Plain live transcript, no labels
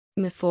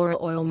Mafura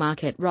Oil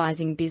Market,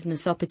 rising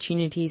business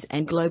opportunities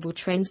and global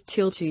trends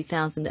till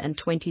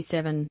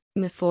 2027.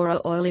 Mafura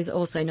oil is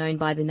also known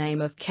by the name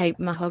of Cape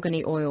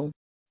Mahogany oil.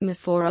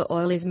 Mafura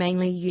oil is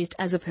mainly used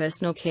as a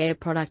personal care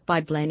product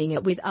by blending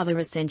it with other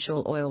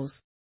essential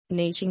oils.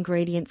 Niche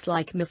ingredients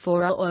like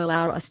Mafura oil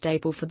are a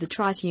staple for the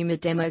prosumer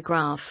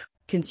demographic,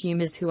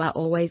 consumers who are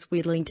always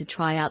willing to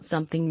try out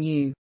something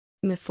new.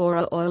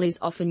 Mafura oil is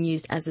often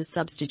used as a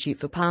substitute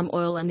for palm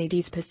oil, and it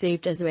is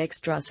perceived as an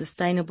extra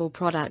sustainable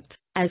product,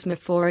 as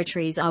Mafura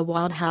trees are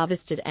wild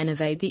harvested and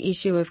evade the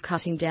issue of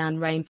cutting down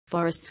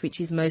rainforests, which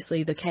is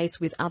mostly the case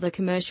with other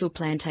commercial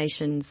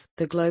plantations.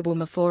 The global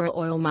Mafura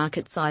oil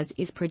market size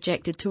is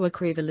projected to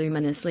accrue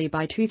voluminously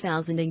by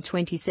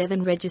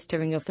 2027,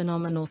 registering a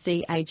phenomenal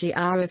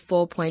CAGR of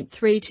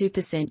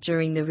 4.32%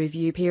 during the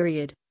review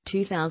period.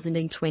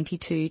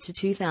 2022 to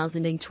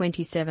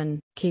 2027.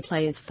 Key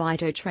players: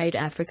 Phyto Trade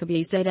Africa,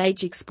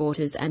 BZH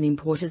exporters and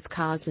importers,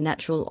 KAZA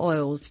Natural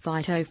Oils,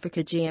 Phyto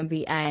Africa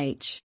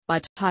GmbH,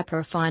 by type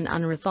refined,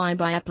 unrefined,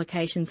 by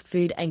applications,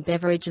 food and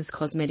beverages,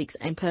 cosmetics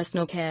and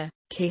personal care.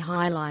 Key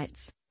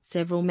highlights: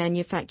 several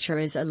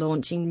manufacturers are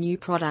launching new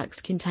products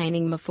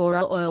containing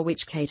Mafura oil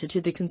which cater to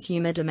the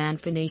consumer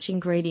demand for niche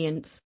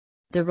ingredients.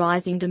 The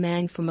rising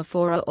demand for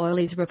Mafura oil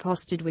is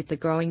riposted with the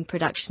growing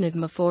production of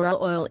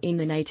Mafura oil in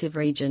the native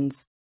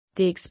regions.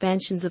 The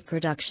expansions of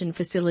production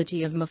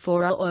facility of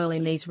Mafura oil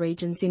in these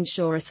regions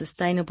ensure a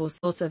sustainable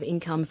source of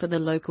income for the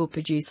local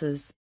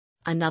producers.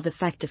 Another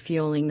factor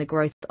fueling the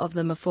growth of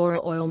the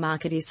Mafura oil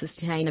market is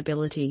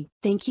sustainability.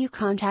 Thank you.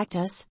 Contact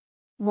us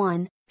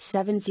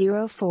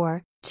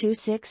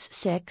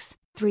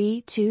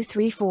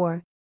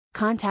 1-704-266-3234.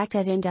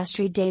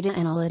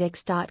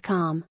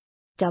 Contact@IndustryDataAnalytics.com.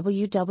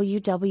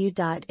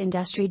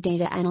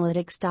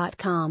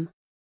 www.IndustryDataAnalytics.com